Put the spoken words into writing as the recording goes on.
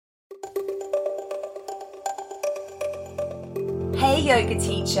Hey yoga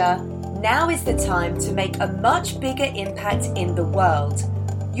teacher, now is the time to make a much bigger impact in the world.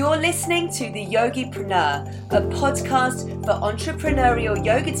 You're listening to The Yogipreneur, a podcast for entrepreneurial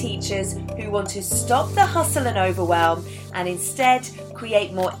yoga teachers who want to stop the hustle and overwhelm and instead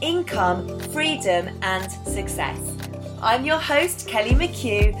create more income, freedom and success. I'm your host, Kelly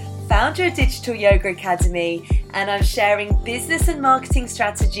McHugh, founder of Digital Yoga Academy, and I'm sharing business and marketing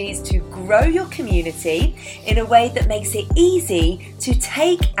strategies to grow your community in a way that makes it easy to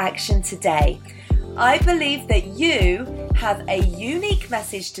take action today. I believe that you have a unique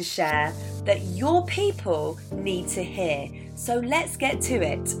message to share that your people need to hear. So let's get to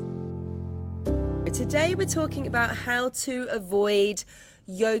it. Today we're talking about how to avoid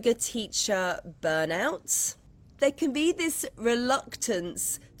yoga teacher burnout. There can be this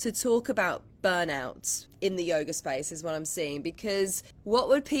reluctance to talk about burnout in the yoga space is what I'm seeing, because what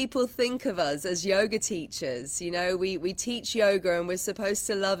would people think of us as yoga teachers? You know, we teach yoga and we're supposed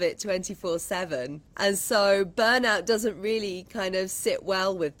to love it 24/7. And so burnout doesn't really kind of sit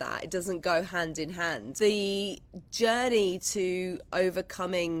well with that. It doesn't go hand in hand. The journey to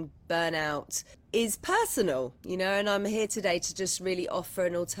overcoming burnout is personal, you know, and I'm here today to just really offer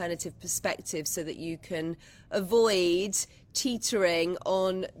an alternative perspective so that you can avoid teetering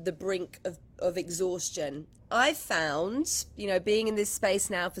on the brink of exhaustion. I've found, you know, being in this space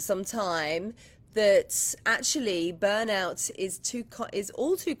now for some time, that actually burnout is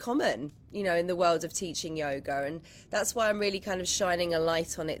all too common, you know, in the world of teaching yoga, and that's why I'm really kind of shining a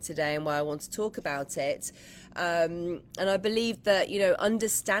light on it today and why I want to talk about it. And I believe that, you know,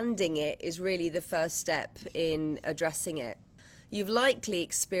 understanding it is really the first step in addressing it. You've likely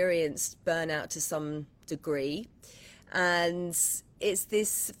experienced burnout to some degree, and it's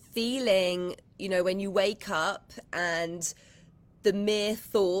this feeling, you know, when you wake up and the mere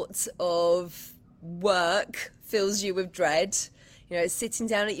thought of work fills you with dread. You know, sitting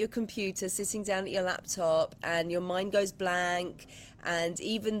down at your computer, sitting down at your laptop, and your mind goes blank. And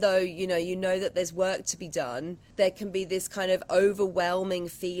even though, you know that there's work to be done, there can be this kind of overwhelming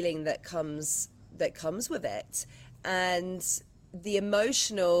feeling that comes with it. And the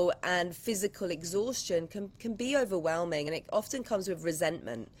emotional and physical exhaustion can be overwhelming, and it often comes with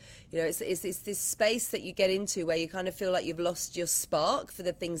resentment. You know, it's this space that you get into where you kind of feel like you've lost your spark for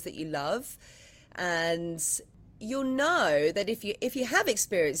the things that you love. And you'll know that if you have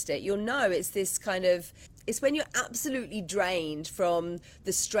experienced it, you'll know it's when you're absolutely drained from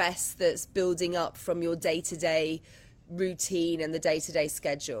the stress that's building up from your day-to-day routine and the day-to-day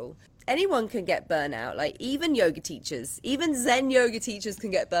schedule. Anyone can get burnout, like even yoga teachers, even Zen yoga teachers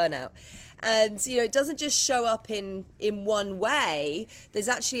can get burnout. And, you know, it doesn't just show up in one way. There's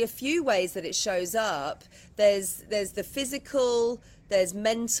actually a few ways that it shows up. There's the physical, there's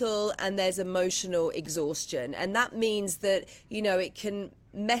mental, and there's emotional exhaustion. And that means that, you know, it can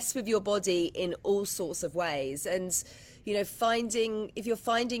mess with your body in all sorts of ways. And, you know, if you're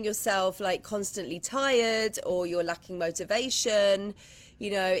finding yourself like constantly tired or you're lacking motivation, you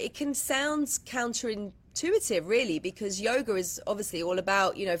know, it can sound counterintuitive really, because yoga is obviously all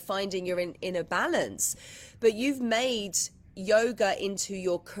about, you know, finding your inner balance. But you've made yoga into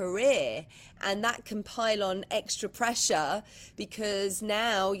your career, and that can pile on extra pressure, because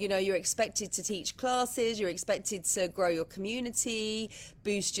now, you know, you're expected to teach classes, you're expected to grow your community,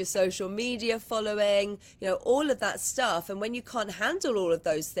 boost your social media following, you know, all of that stuff. And when you can't handle all of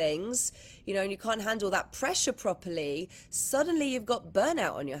those things, you know, and you can't handle that pressure properly, suddenly you've got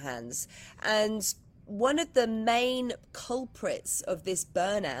burnout on your hands. And one of the main culprits of this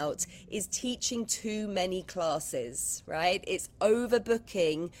burnout is teaching too many classes, right? It's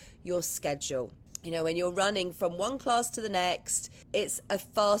overbooking your schedule. You know, when you're running from one class to the next, it's a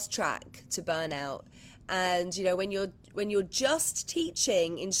fast track to burnout. And, you know, when you're just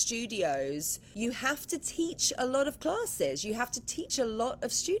teaching in studios, you have to teach a lot of classes. You have to teach a lot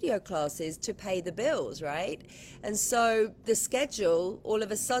of studio classes to pay the bills, right? And so the schedule all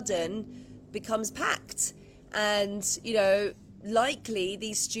of a sudden becomes packed. And, you know, likely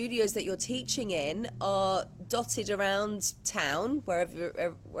these studios that you're teaching in are dotted around town,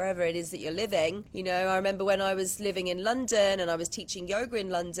 wherever it is that you're living. You know, I remember when I was living in London and I was teaching yoga in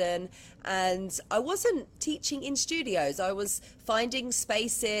London, and I wasn't teaching in studios. I was finding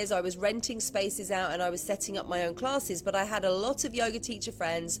spaces, I was renting spaces out, and I was setting up my own classes. But I had a lot of yoga teacher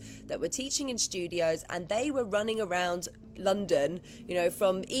friends that were teaching in studios, and they were running around London, you know,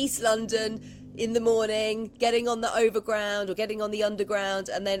 from East London in the morning, getting on the overground or getting on the underground,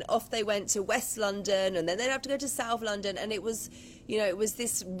 and then off they went to West London, and then they'd have to go to South London. And it was, it was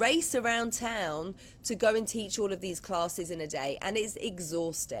this race around town to go and teach all of these classes in a day, and it's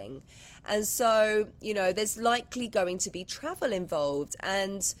exhausting. And so, there's likely going to be travel involved,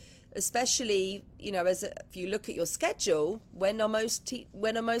 and especially, if you look at your schedule, when are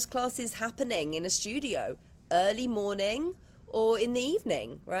most classes happening in a studio? Early morning or in the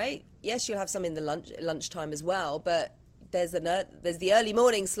evening, right? Yes, you'll have some in the lunchtime as well, but there's the early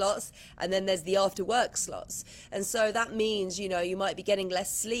morning slots, and then there's the after work slots. And so that means, you might be getting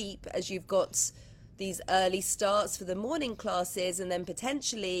less sleep as you've got these early starts for the morning classes, and then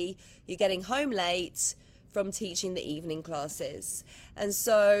potentially you're getting home late from teaching the evening classes. And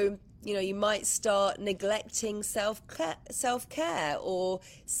so, you might start neglecting self-care or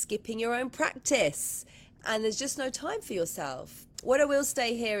skipping your own practice, and there's just no time for yourself. What I will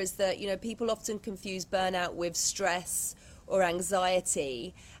say here is that, people often confuse burnout with stress or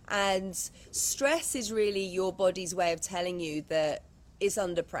anxiety, and stress is really your body's way of telling you that it's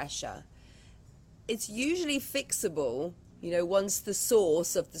under pressure. It's usually fixable, once the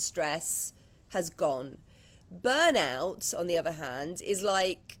source of the stress has gone. Burnout, on the other hand, is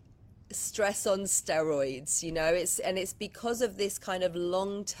like stress on steroids, it's because of this kind of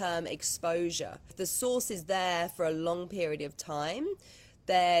long-term exposure. If the source is there for a long period of time,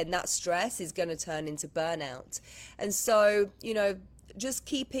 then that stress is going to turn into burnout. And so, just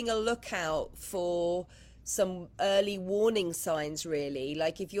keeping a lookout for some early warning signs, really.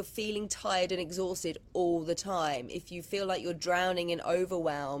 Like if you're feeling tired and exhausted all the time, if you feel like you're drowning in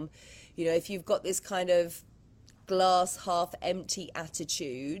overwhelm, if you've got this kind of glass half empty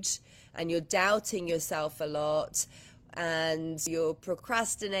attitude and you're doubting yourself a lot and you're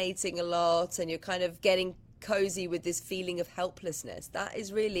procrastinating a lot and you're kind of getting cozy with this feeling of helplessness,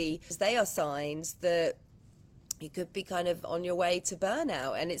 they are signs that you could be kind of on your way to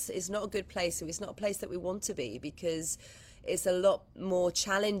burnout. And it's not a good place. It's not a place that we want to be, because it's a lot more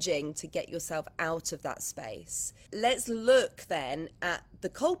challenging to get yourself out of that space. Let's look then at the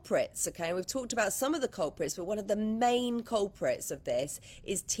culprits, okay? We've talked about some of the culprits, but one of the main culprits of this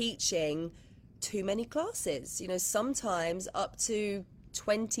is teaching too many classes. Sometimes up to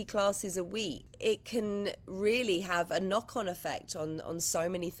 20 classes a week. It can really have a knock-on effect on so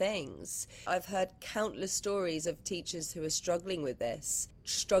many things. I've heard countless stories of teachers who are struggling with this,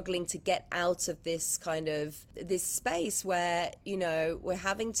 struggling to get out of this space where, we're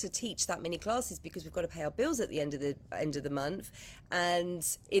having to teach that many classes because we've got to pay our bills at the end of the month. And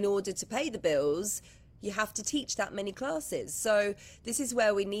in order to pay the bills, you have to teach that many classes. So this is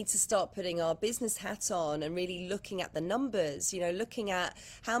where we need to start putting our business hat on and really looking at the numbers, looking at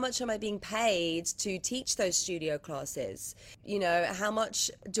how much am I being paid to teach those studio classes? How much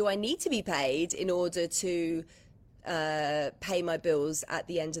do I need to be paid in order to pay my bills at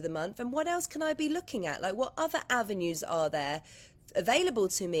the end of the month? And what else can I be looking at? Like, what other avenues are there available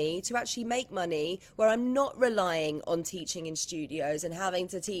to me to actually make money where I'm not relying on teaching in studios and having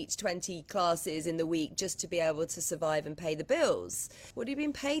to teach 20 classes in the week just to be able to survive and pay the bills? What are you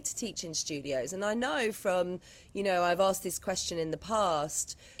being paid to teach in studios? And I know from, I've asked this question in the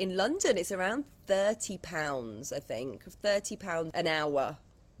past. In London, it's around £30, I think, £30 an hour,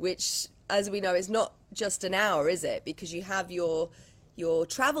 which, as we know, is not just an hour, is it? Because you have your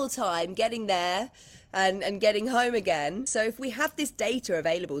travel time getting there and getting home again. So if we have this data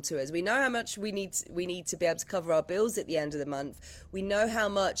available to us, we know how much we need to be able to cover our bills at the end of the month. We know how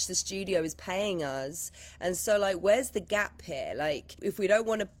much the studio is paying us. And so, where's the gap here? If we don't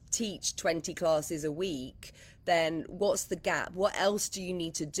want to teach 20 classes a week, then what's the gap? What else do you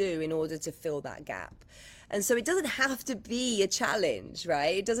need to do in order to fill that gap? And so it doesn't have to be a challenge,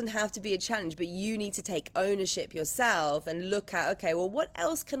 right? It doesn't have to be a challenge, but you need to take ownership yourself and look at, okay, well, what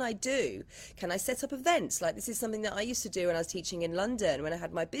else can I do? Can I set up events? This is something that I used to do when I was teaching in London, when I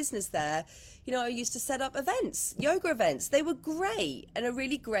had my business there. I used to set up events, yoga events. They were great and a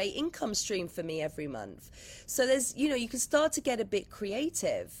really great income stream for me every month. So there's, you can start to get a bit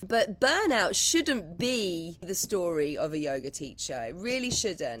creative. But burnout shouldn't be the story of a yoga teacher. It really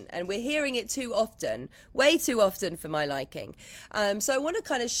shouldn't. And we're hearing it too often, way too often for my liking. So I want to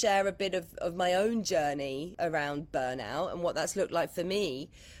kind of share a bit of my own journey around burnout and what that's looked like for me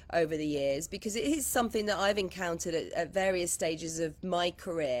over the years, because it is something that I've encountered at various stages of my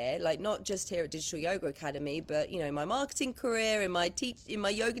career, not just here at Digital Yoga Academy, but in my marketing career, in my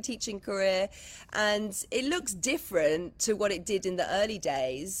yoga teaching career. And it looks different to what it did in the early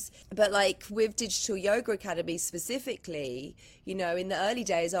days. But with Digital Yoga Academy specifically, in the early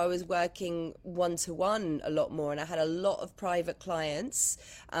days I was working one-to-one a lot more, and I had a lot of private clients,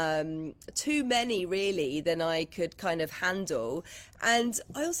 too many really than I could kind of handle. And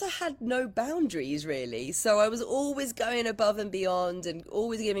I also guess I had no boundaries really. So I was always going above and beyond and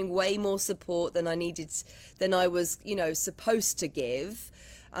always giving way more support than I was, supposed to give.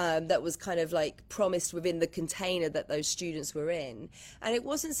 That was kind of like promised within the container that those students were in. And it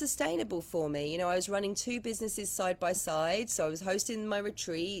wasn't sustainable for me. I was running two businesses side by side. So I was hosting my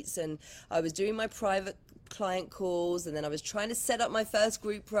retreats and I was doing my private client calls, and then I was trying to set up my first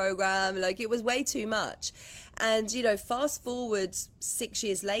group program. Like, it was way too much. And fast forward 6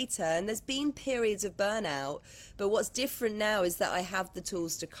 years later, and there's been periods of burnout, but what's different now is that I have the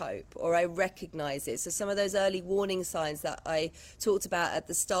tools to cope, or I recognize it. So some of those early warning signs that I talked about at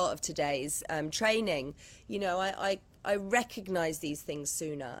the start of today's training, I recognize these things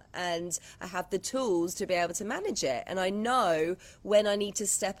sooner, and I have the tools to be able to manage it. And I know when I need to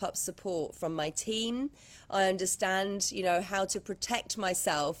step up support from my team. I understand, how to protect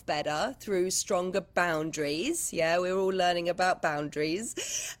myself better through stronger boundaries. Yeah, we're all learning about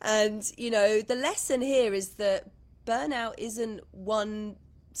boundaries. And, the lesson here is that burnout isn't one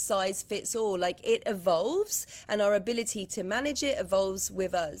size fits all. Like, it evolves, and our ability to manage it evolves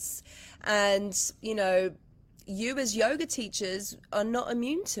with us. And, you as yoga teachers are not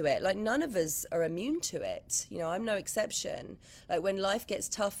immune to it. Like, none of us are immune to it. I'm no exception. Like, when life gets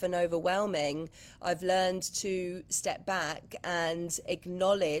tough and overwhelming, I've learned to step back and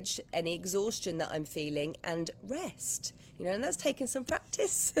acknowledge any exhaustion that I'm feeling and rest. And that's taken some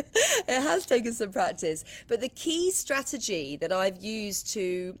practice. It has taken some practice. But the key strategy that I've used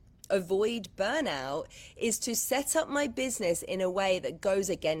to avoid burnout is to set up my business in a way that goes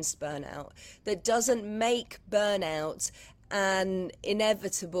against burnout, that doesn't make burnout an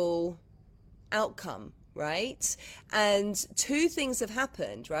inevitable outcome, right? And two things have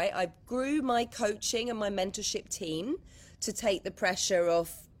happened, right? I grew my coaching and my mentorship team to take the pressure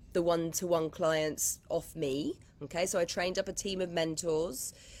off the one-to-one clients off me. Okay, so I trained up a team of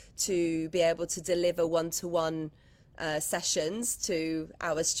mentors to be able to deliver one-to-one sessions to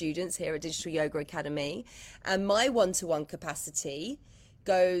our students here at Digital Yoga Academy. And my one-to-one capacity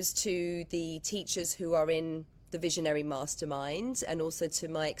goes to the teachers who are in the Visionary Mastermind, and also to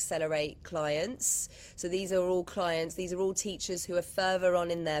my Accelerate clients. So these are all clients, these are all teachers who are further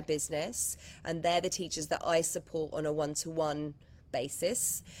on in their business, and they're the teachers that I support on a one-to-one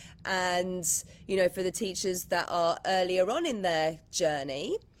basis. And, for the teachers that are earlier on in their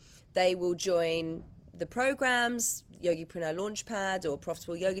journey, they will join the programs, Yogipreneur Launchpad or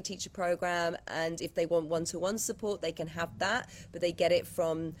Profitable Yoga Teacher Program, and if they want one-to-one support, they can have that, but they get it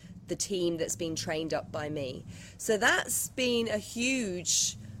from the team that's been trained up by me. So that's been a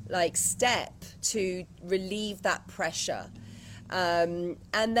huge step to relieve that pressure. And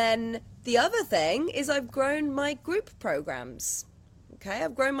then the other thing is I've grown my group programs. Okay,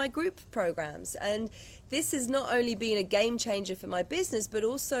 I've grown my group programs, and this has not only been a game changer for my business, but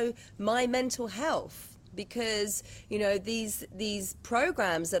also my mental health. Because these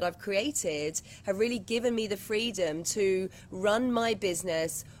programs that I've created have really given me the freedom to run my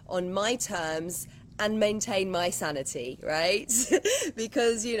business on my terms and maintain my sanity, right?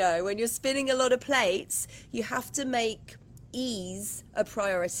 Because when you're spinning a lot of plates, you have to make ease a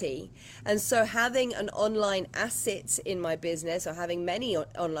priority. And so having an online asset in my business, or having many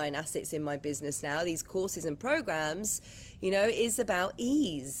online assets in my business now, these courses and programs, is about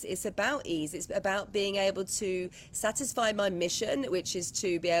ease. It's about ease. It's about being able to satisfy my mission, which is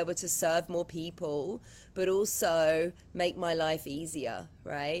to be able to serve more people, but also make my life easier,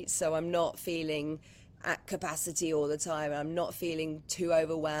 right? So I'm not feeling at capacity all the time. I'm not feeling too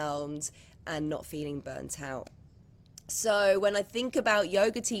overwhelmed and not feeling burnt out. So when I think about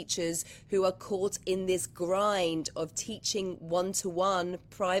yoga teachers who are caught in this grind of teaching one-to-one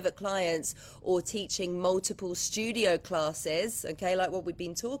private clients or teaching multiple studio classes, okay, like what we've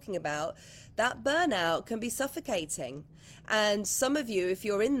been talking about, that burnout can be suffocating. And some of you, if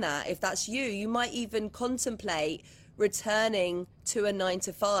you're in that, if that's you, you might even contemplate returning to a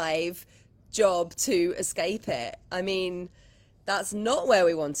 9-to-5 job to escape it. I mean, that's not where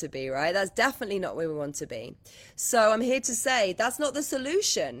we want to be, right? That's definitely not where we want to be. So I'm here to say that's not the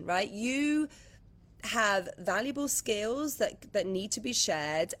solution, right? You have valuable skills that need to be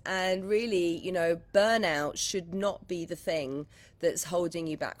shared, and really, burnout should not be the thing that's holding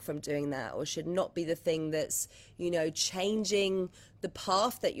you back from doing that, or should not be the thing that's, changing the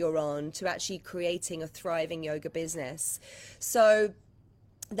path that you're on to actually creating a thriving yoga business. So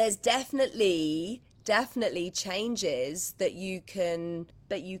there's definitely changes that you can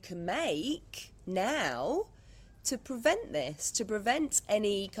make now to prevent this, to prevent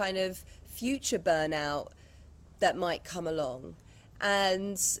any kind of future burnout that might come along.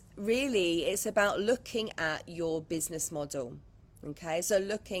 And really, it's about looking at your business model. Okay, so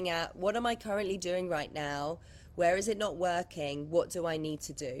looking at what am I currently doing right now? Where is it not working? What do I need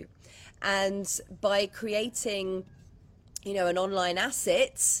to do? And by creating, an online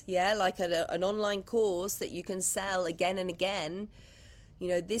asset, yeah, like an online course that you can sell again and again,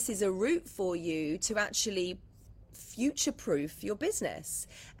 this is a route for you to actually future proof your business.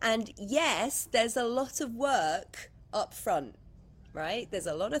 And yes, there's a lot of work up front, right? There's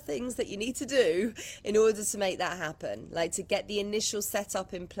a lot of things that you need to do in order to make that happen, like to get the initial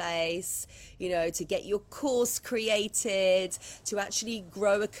setup in place, to get your course created, to actually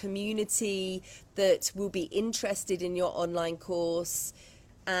grow a community that will be interested in your online course,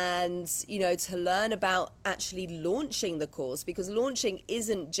 and to learn about actually launching the course, because launching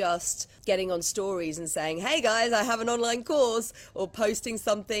isn't just getting on stories and saying, hey guys, I have an online course, or posting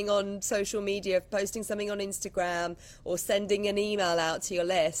something on social media, posting something on Instagram, or sending an email out to your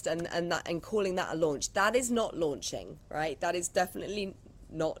list and calling that a launch. That is not launching, right? That is definitely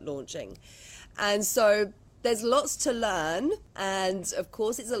not launching. And so there's lots to learn, and of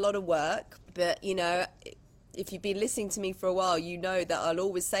course it's a lot of work, but if you've been listening to me for a while, you know that I'll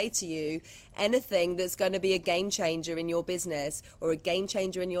always say to you, anything that's going to be a game changer in your business or a game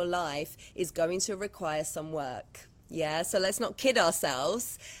changer in your life is going to require some work. Yeah, so let's not kid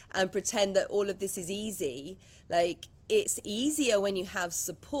ourselves and pretend that all of this is easy. Like, it's easier when you have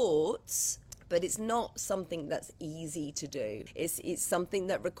support, but it's not something that's easy to do. It's something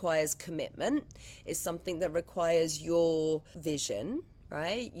that requires commitment. It's something that requires your vision,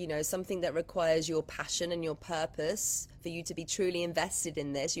 right? Something that requires your passion and your purpose for you to be truly invested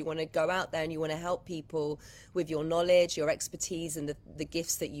in this. You want to go out there and you want to help people with your knowledge, your expertise, and the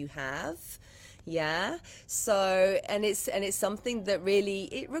gifts that you have. Yeah. So, and it's something that really,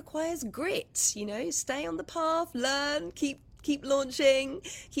 it requires grit, stay on the path, learn, keep launching,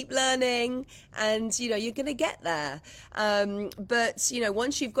 keep learning, and you're going to get there. But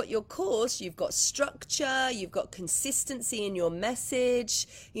once you've got your course, you've got structure, you've got consistency in your message.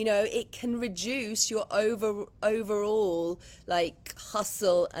 It can reduce your overall like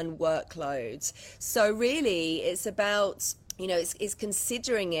hustle and workload. So really, it's about it's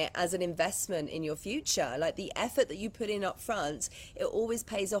considering it as an investment in your future. Like, the effort that you put in up front, it always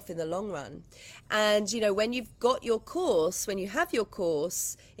pays off in the long run. And, when you've got your course, when you have your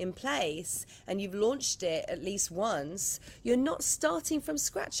course in place and you've launched it at least once, you're not starting from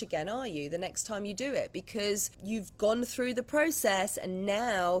scratch again, are you, the next time you do it? Because you've gone through the process and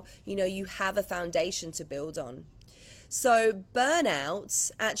now, you have a foundation to build on. So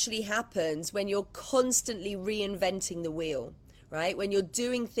burnout actually happens when you're constantly reinventing the wheel, right? When you're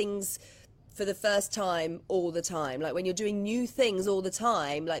doing things for the first time all the time, like when you're doing new things all the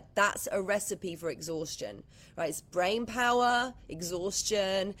time, like that's a recipe for exhaustion, right? It's brain power,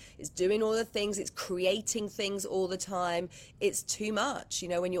 exhaustion, it's doing all the things, it's creating things all the time. It's too much,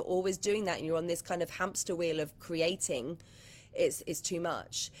 when you're always doing that and you're on this kind of hamster wheel of creating, it's too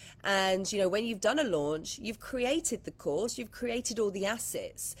much. And when you've done a launch, you've created the course, you've created all the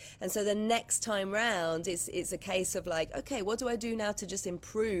assets, and so the next time round it's a case of like, okay, what do I do now to just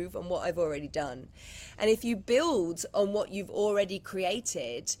improve on what I've already done? And if you build on what you've already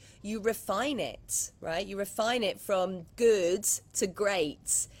created, you refine it, right? You refine it from good to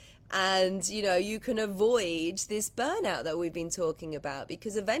great. And you can avoid this burnout that we've been talking about,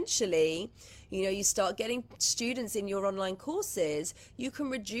 because eventually you start getting students in your online courses, you can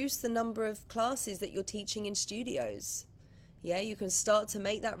reduce the number of classes that you're teaching in studios. Yeah, you can start to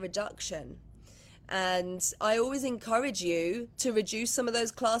make that reduction. And I always encourage you to reduce some of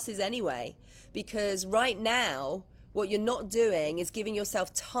those classes anyway, because right now what you're not doing is giving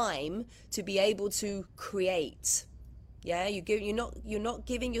yourself time to be able to create. Yeah, you're not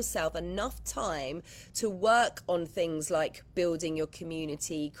giving yourself enough time to work on things like building your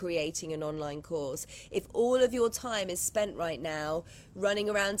community, creating an online course. If all of your time is spent right now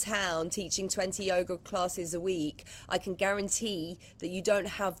running around town teaching 20 yoga classes a week, I can guarantee that you don't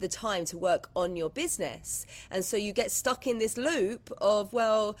have the time to work on your business. And so you get stuck in this loop of,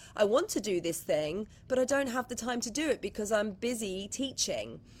 well, I want to do this thing, but I don't have the time to do it because I'm busy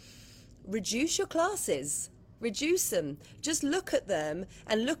teaching. Reduce your classes. Reduce them. Just look at them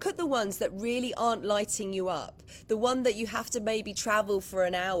and look at the ones that really aren't lighting you up. The one that you have to maybe travel for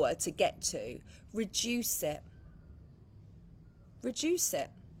an hour to get to. Reduce it. Reduce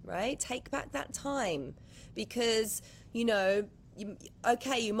it, right? Take back that time, because, you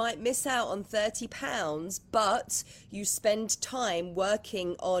might miss out on £30, but you spend time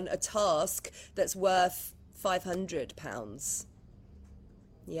working on a task that's worth £500.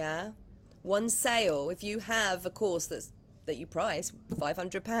 Yeah? One sale, if you have a course that that you price,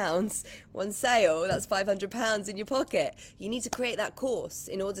 £500, one sale, that's £500 in your pocket. You need to create that course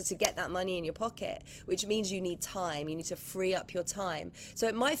in order to get that money in your pocket, which means you need time. You need to free up your time. So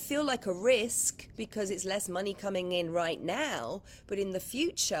it might feel like a risk because it's less money coming in right now, but in the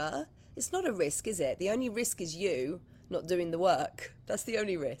future, it's not a risk, is it? The only risk is you not doing the work. That's the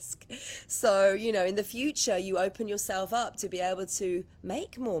only risk. So, in the future, you open yourself up to be able to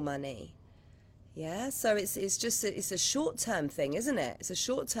make more money. Yeah, so it's a short-term thing, isn't it? It's a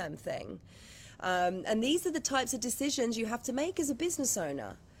short-term thing. And these are the types of decisions you have to make as a business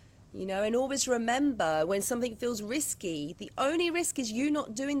owner. And always remember, when something feels risky, the only risk is you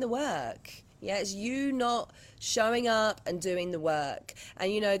not doing the work. Yeah, it's you not showing up and doing the work.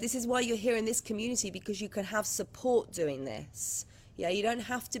 And, this is why you're here in this community, because you can have support doing this. Yeah, you don't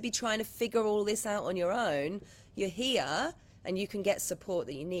have to be trying to figure all this out on your own. You're here and you can get support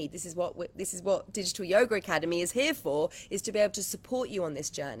that you need. This is what Digital Yoga Academy is here for, is to be able to support you on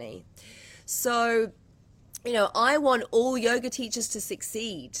this journey. So, I want all yoga teachers to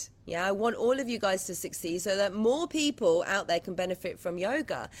succeed. Yeah, I want all of you guys to succeed so that more people out there can benefit from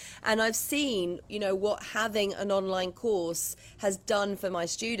yoga. And I've seen, what having an online course has done for my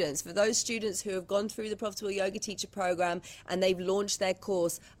students. For those students who have gone through the Profitable Yoga Teacher program and they've launched their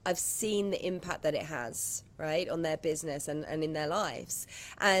course, I've seen the impact that it has, right, on their business and in their lives.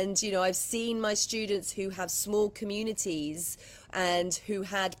 And, I've seen my students who have small communities and who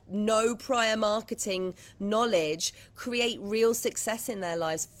had no prior marketing knowledge create real success in their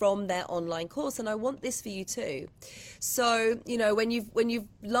lives from their online course. And I want this for you too. So, when you've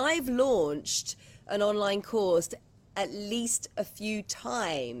live launched an online course at least a few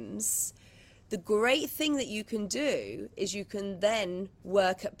times, the great thing that you can do is you can then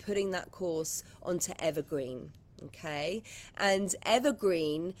work at putting that course onto Evergreen. Okay, and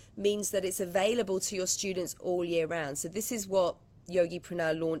Evergreen means that it's available to your students all year round. So this is what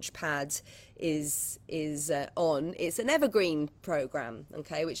Yogipreneur Launchpad is on. It's an evergreen program,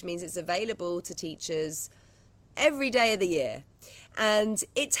 okay, which means it's available to teachers every day of the year. And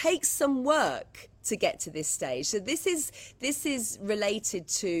it takes some work to get to this stage. So this is related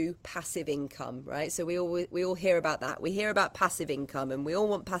to passive income, right? So we all hear about that. We hear about passive income, and we all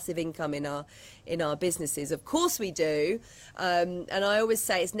want passive income in our businesses. Of course we do. And I always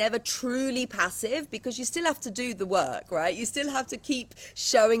say it's never truly passive, because you still have to do the work, right? You still have to keep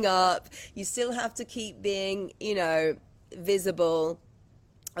showing up. You still have to keep being, visible.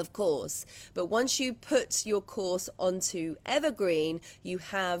 Of course, but once you put your course onto Evergreen, you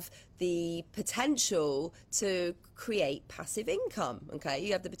have the potential to create passive income, okay?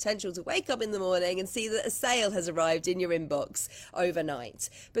 You have the potential to wake up in the morning and see that a sale has arrived in your inbox overnight.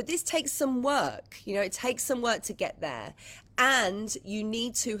 But this takes some work, it takes some work to get there. And you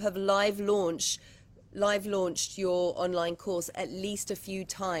need to have live launched your online course at least a few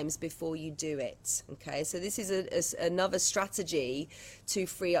times before you do it. Okay, so this is another strategy to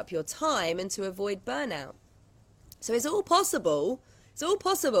free up your time and to avoid burnout. So it's all possible,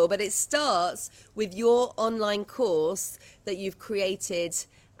 but it starts with your online course that you've created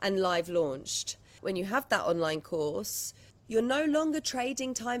and live launched. When you have that online course, you're no longer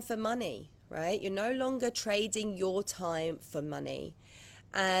trading time for money, right? You're no longer trading your time for money.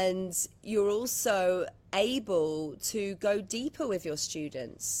 And you're also able to go deeper with your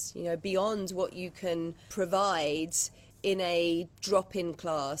students, beyond what you can provide in a drop-in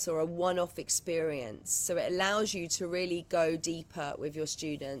class or a one-off experience. So it allows you to really go deeper with your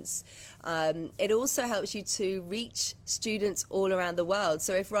students. It also helps you to reach students all around the world.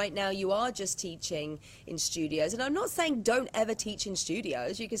 So if right now you are just teaching in studios, and I'm not saying don't ever teach in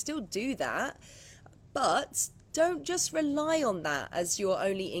studios, you can still do that, but don't just rely on that as your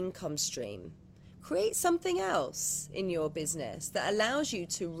only income stream. Create something else in your business that allows you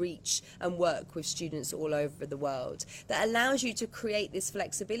to reach and work with students all over the world, that allows you to create this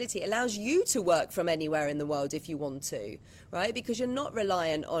flexibility, allows you to work from anywhere in the world if you want to, right? Because you're not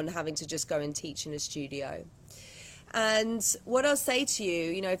reliant on having to just go and teach in a studio. And what I'll say to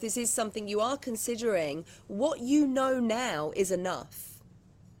you, if this is something you are considering, what you know now is enough.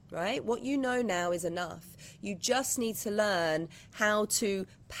 Right? What you know now is enough. You just need to learn how to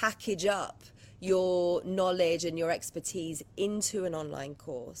package up your knowledge and your expertise into an online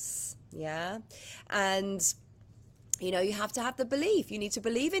course. Yeah. And, you have to have the belief. You need to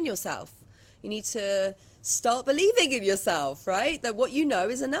believe in yourself. You need to start believing in yourself, right? That what you know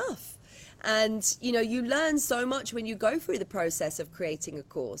is enough. And, you learn so much when you go through the process of creating a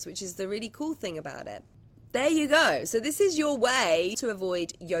course, which is the really cool thing about it. There you go. So this is your way to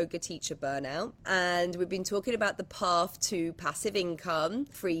avoid yoga teacher burnout. And we've been talking about the path to passive income,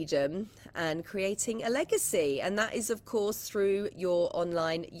 freedom, and creating a legacy. And that is, of course, through your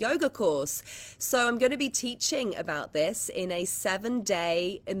online yoga course. So I'm going to be teaching about this in a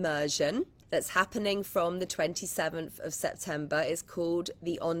 7-day immersion that's happening from the 27th of September. It's called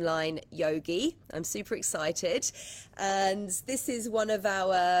the Online Yogi. I'm super excited. And this is one of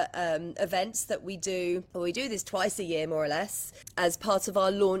our events that we do, or we do this twice a year, more or less, as part of our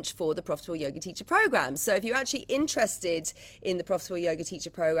launch for the Profitable Yoga Teacher Program. So if you're actually interested in the Profitable Yoga Teacher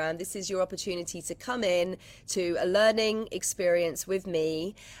Program, this is your opportunity to come in to a learning experience with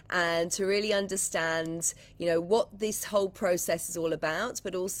me and to really understand, what this whole process is all about,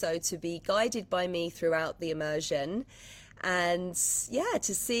 but also to be guided by me throughout the immersion. And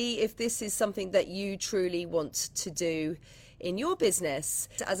to see if this is something that you truly want to do in your business.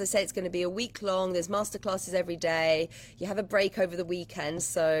 As I say, it's going to be a week long. There's masterclasses every day. You have a break over the weekend,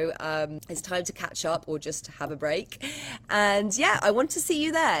 so it's time to catch up or just have a break. And I want to see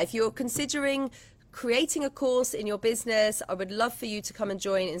you there. If you're considering creating a course in your business, I would love for you to come and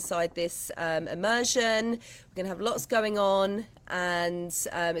join inside this immersion. We're going to have lots going on, and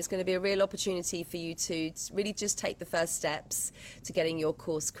it's going to be a real opportunity for you to really just take the first steps to getting your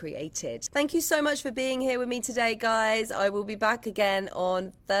course created. Thank you so much for being here with me today, guys. I will be back again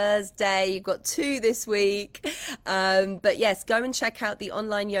on Thursday. You've got 2 this week. But yes, go and check out the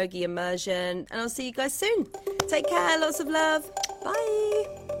Online Yogi Immersion, and I'll see you guys soon. Take care. Lots of love. Bye.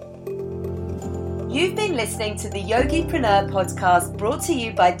 You've been listening to the Yogipreneur podcast, brought to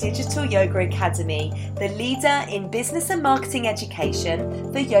you by Digital Yoga Academy, the leader in business and marketing education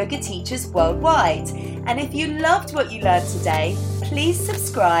for yoga teachers worldwide. And if you loved what you learned today, please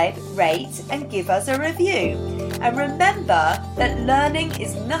subscribe, rate, and give us a review. And remember that learning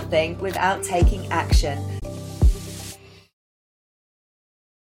is nothing without taking action.